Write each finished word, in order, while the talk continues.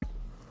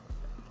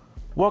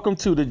Welcome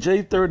to the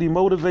J30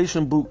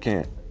 Motivation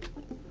Bootcamp.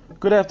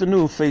 Good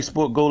afternoon,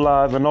 Facebook, Go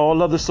Live, and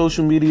all other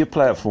social media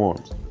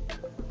platforms.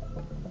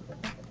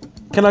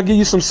 Can I give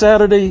you some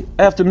Saturday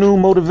afternoon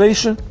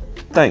motivation?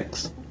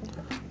 Thanks.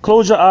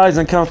 Close your eyes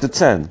and count to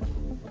 10.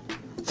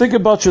 Think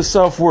about your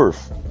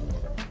self-worth.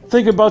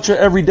 Think about your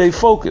everyday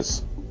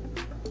focus.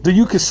 Do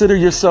you consider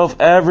yourself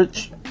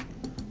average?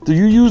 Do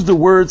you use the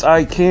words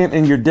 "I can't"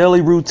 in your daily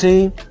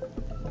routine?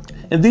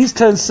 In these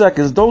 10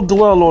 seconds, don't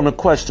dwell on the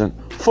question.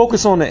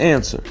 Focus on the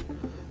answer.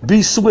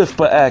 Be swift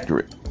but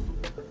accurate.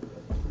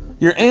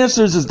 Your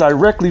answers is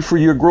directly for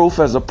your growth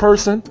as a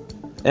person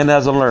and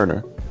as a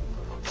learner.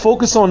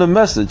 Focus on the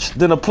message,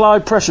 then apply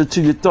pressure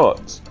to your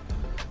thoughts.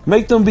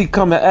 Make them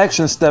become an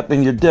action step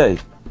in your day.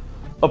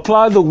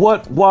 Apply the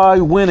what, why,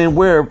 when, and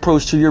where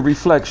approach to your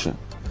reflection.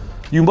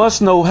 You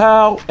must know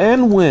how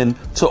and when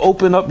to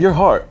open up your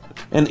heart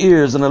and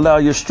ears and allow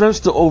your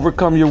strengths to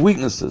overcome your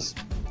weaknesses.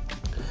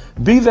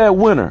 Be that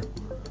winner.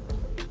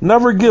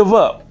 Never give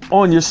up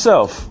on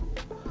yourself.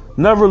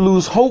 Never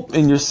lose hope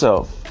in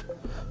yourself.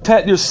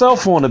 Pat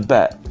yourself on the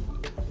back.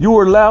 You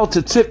are allowed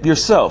to tip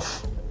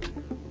yourself.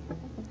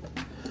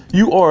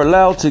 You are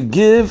allowed to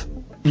give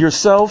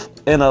yourself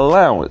an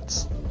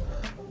allowance.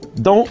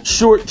 Don't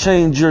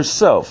shortchange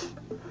yourself.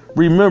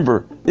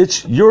 Remember,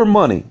 it's your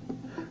money,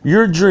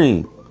 your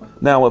dream.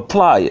 Now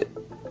apply it.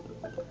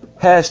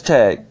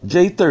 Hashtag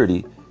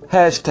J30.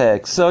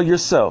 Hashtag sell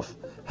yourself.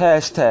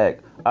 Hashtag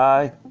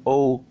I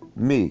owe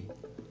me.